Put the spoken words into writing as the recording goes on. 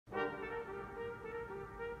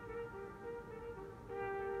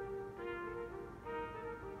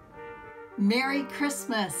Merry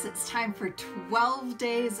Christmas! It's time for 12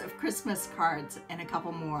 days of Christmas cards and a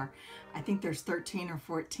couple more. I think there's 13 or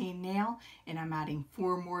 14 now, and I'm adding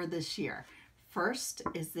 4 more this year. First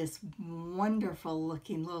is this wonderful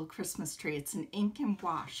looking little Christmas tree. It's an ink and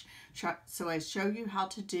wash. So I show you how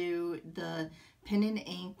to do the pen and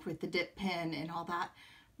ink with the dip pen and all that.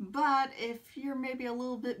 But if you're maybe a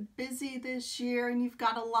little bit busy this year and you've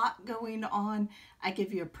got a lot going on, I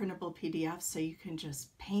give you a printable PDF so you can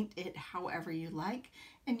just paint it however you like,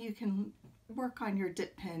 and you can work on your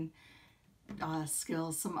dip pen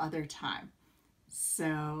skills some other time.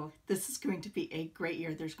 So this is going to be a great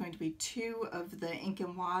year. There's going to be 2 of the ink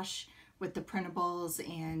and wash with the printables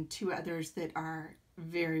and 2 others that are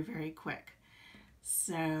very, very quick.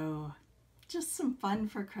 So just some fun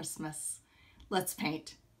for Christmas. Let's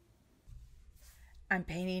paint. I'm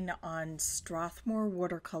painting on Strathmore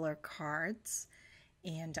watercolor cards,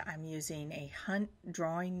 and I'm using a Hunt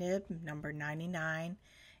drawing nib number 99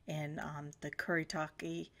 and the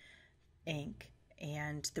Kuretake ink.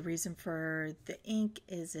 And the reason for the ink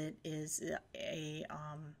is it is a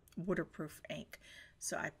waterproof ink.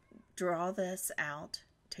 So I draw this out.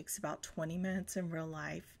 It takes about 20 minutes in real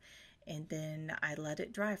life, and then I let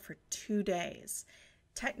it dry for 2 days.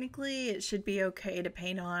 Technically, it should be okay to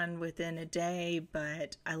paint on within a day,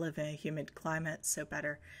 but I live in a humid climate, so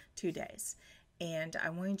better 2 days. And I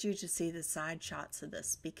wanted you to see the side shots of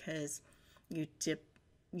this because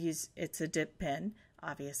it's a dip pen,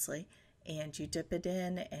 obviously, and you dip it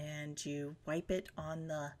in and you wipe it on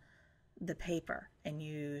the paper and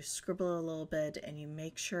you scribble a little bit and you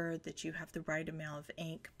make sure that you have the right amount of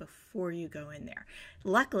ink before you go in there.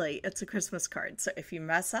 Luckily, it's a Christmas card, so if you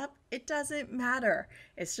mess up, it doesn't matter.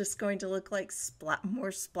 It's just going to look like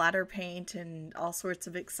more splatter paint and all sorts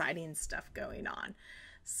of exciting stuff going on.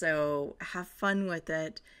 So have fun with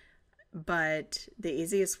it, but the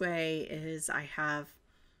easiest way is I have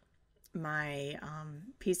my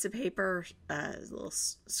piece of paper, a little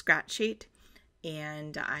scratch sheet,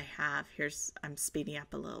 and I have, I'm speeding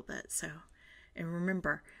up a little bit, and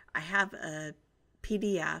remember, I have a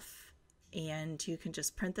PDF, and you can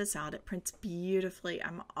just print this out. It prints beautifully.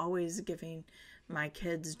 I'm always giving my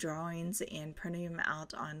kids drawings and printing them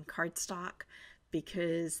out on cardstock,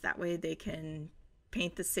 because that way they can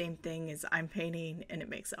paint the same thing as I'm painting, and it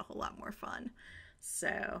makes it a whole lot more fun.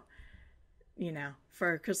 So, you know,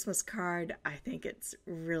 for a Christmas card, I think it's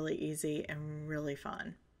really easy and really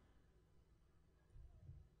fun.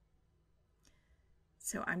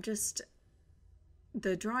 So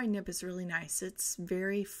the drawing nib is really nice. It's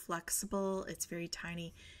very flexible, it's very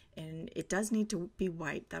tiny, and it does need to be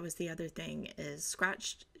wiped. That was the other thing, is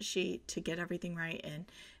scratch sheet to get everything right,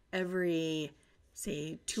 and every,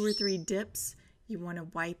 say, 2 or 3 dips, you want to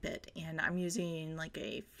wipe it. And I'm using like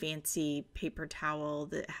a fancy paper towel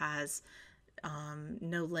that has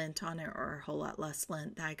no lint on it, or a whole lot less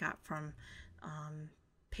lint, that I got from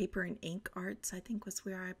Paper and Ink Arts, I think was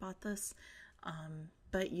where I bought this.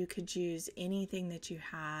 But you could use anything that you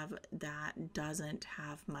have that doesn't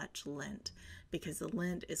have much lint, because the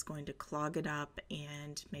lint is going to clog it up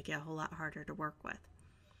and make it a whole lot harder to work with.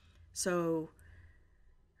 So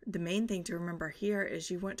the main thing to remember here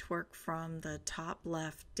is you want to work from the top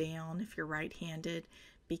left down if you're right-handed,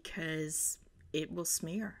 because it will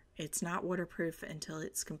smear. It's not waterproof until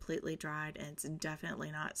it's completely dried, and it's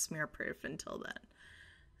definitely not smear-proof until then.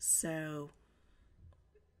 So,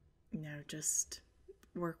 you know, just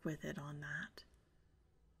work with it on that.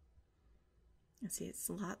 And see, it's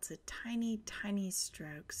lots of tiny, tiny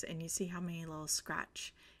strokes, and you see how many little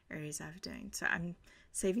scratch areas I've done. So I'm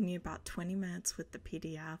saving you about 20 minutes with the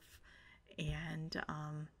PDF, and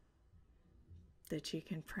that you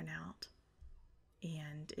can print out.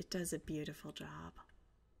 And it does a beautiful job.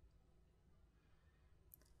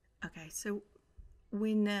 Okay, so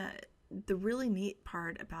when the really neat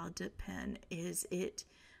part about a dip pen is it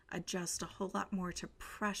adjusts a whole lot more to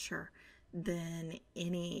pressure than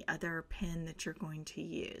any other pen that you're going to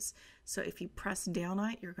use. So if you press down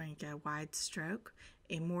on it, you're going to get a wide stroke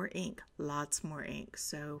and more ink, lots more ink.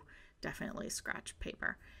 So definitely scratch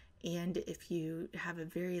paper. And if you have a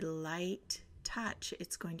very light touch,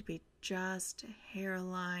 it's going to be just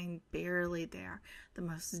hairline, barely there, the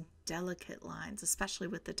most delicate lines, especially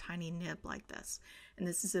with the tiny nib like this. And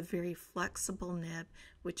this is a very flexible nib,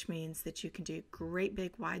 which means that you can do great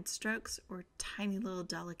big wide strokes or tiny little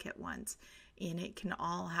delicate ones, and it can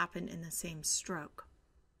all happen in the same stroke.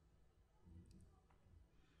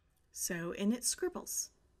 So, and it scribbles.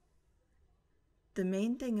 The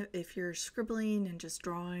main thing, if you're scribbling and just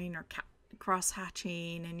drawing or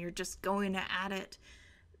cross-hatching and you're just going at it,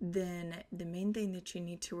 then the main thing that you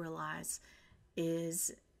need to realize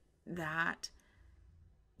is that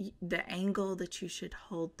the angle that you should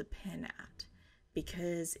hold the pen at,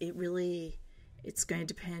 because it's going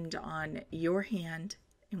to depend on your hand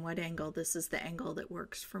and what angle. This is the angle that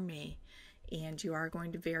works for me, and you are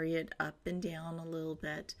going to vary it up and down a little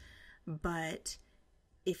bit, but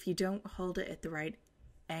if you don't hold it at the right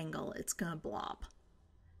angle, it's going to blob.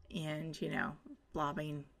 And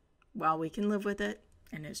blobbing, while we can live with it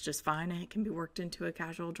and it's just fine and it can be worked into a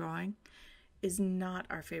casual drawing, is not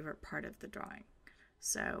our favorite part of the drawing.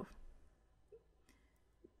 So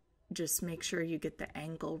just make sure you get the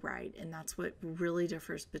angle right, and that's what really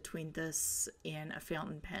differs between this and a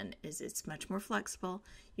fountain pen. Is it's much more flexible.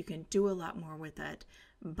 You can do a lot more with it,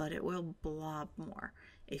 but it will blob more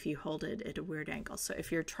if you hold it at a weird angle. So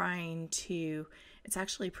if you're trying to, it's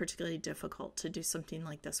actually particularly difficult to do something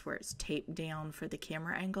like this where it's taped down for the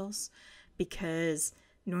camera angles, because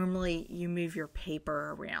normally you move your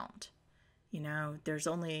paper around. You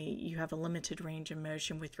have a limited range of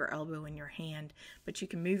motion with your elbow and your hand, but you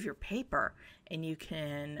can move your paper and you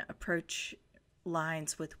can approach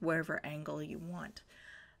lines with whatever angle you want.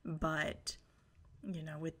 But,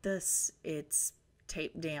 with this, it's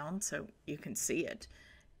taped down so you can see it.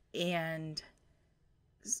 And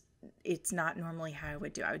it's not normally how I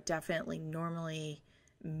would do. I would definitely normally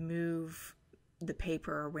move the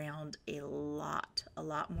paper around a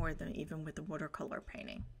lot more than even with the watercolor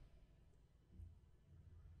painting.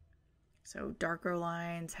 So darker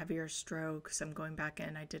lines, heavier strokes. I'm going back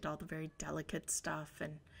in. I did all the very delicate stuff,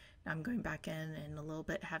 and now I'm going back in and a little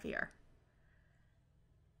bit heavier.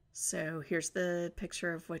 So here's the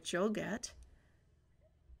picture of what you'll get.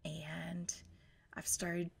 And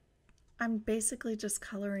I'm basically just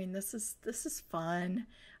coloring. This is fun.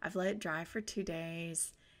 I've let it dry for 2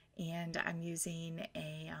 days, and I'm using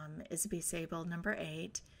a Isabey Sable No.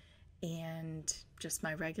 8 and just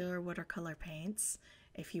my regular watercolor paints.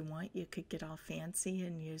 If you want, you could get all fancy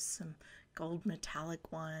and use some gold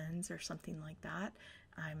metallic ones or something like that.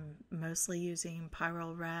 I'm mostly using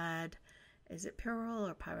Pyrrole Red. Is it Pyrrole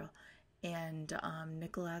or Pyrrole? And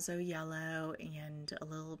Nicolazzo Yellow and a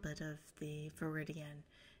little bit of the Viridian,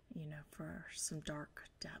 for some dark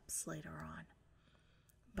depths later on.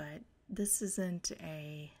 But this isn't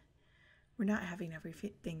we're not having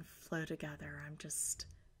everything flow together. I'm just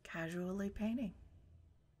casually painting.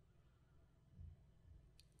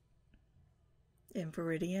 In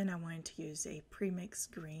Viridian, I wanted to use a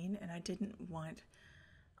pre-mixed green, and I didn't want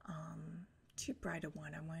too bright a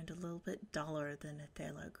one. I wanted a little bit duller than a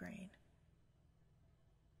phthalo green.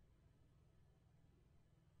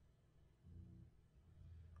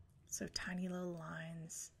 So tiny little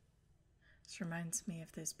lines. This reminds me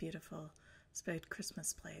of those beautiful spode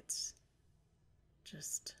Christmas plates.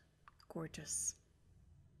 Just gorgeous.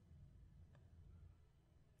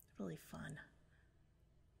 Really fun.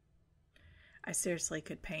 I seriously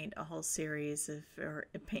could paint a whole series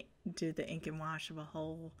do the ink and wash of a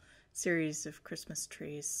whole series of Christmas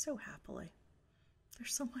trees so happily. They're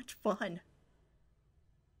so much fun.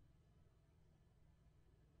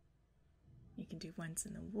 You can do ones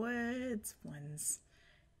in the woods, ones,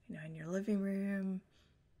 in your living room.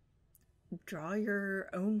 Draw your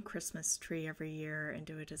own Christmas tree every year and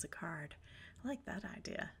do it as a card. I like that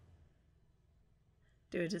idea.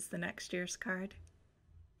 Do it as the next year's card.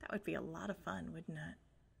 That would be a lot of fun, wouldn't it?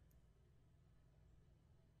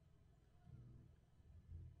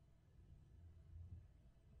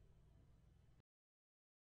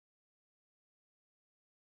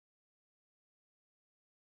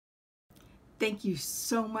 Thank you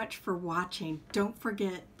so much for watching. Don't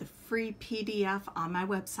forget the free PDF on my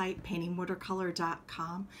website,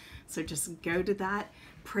 paintingwatercolor.com. So just go to that,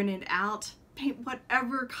 print it out, paint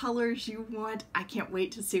whatever colors you want. I can't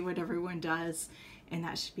wait to see what everyone does. And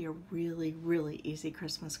that should be a really, really easy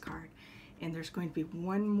Christmas card. And there's going to be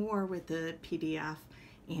one more with the PDF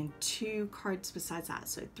and 2 cards besides that.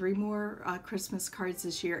 So 3 more Christmas cards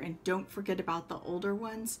this year. And don't forget about the older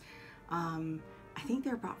ones. I think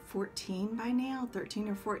they're about 14 by now, 13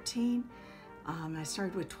 or 14. I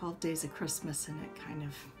started with 12 Days of Christmas, and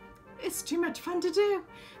it's too much fun to do.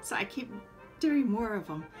 So I keep doing more of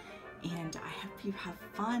them. And I hope you have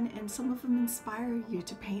fun, and some of them inspire you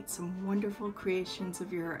to paint some wonderful creations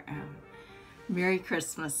of your own. Merry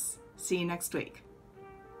Christmas. See you next week.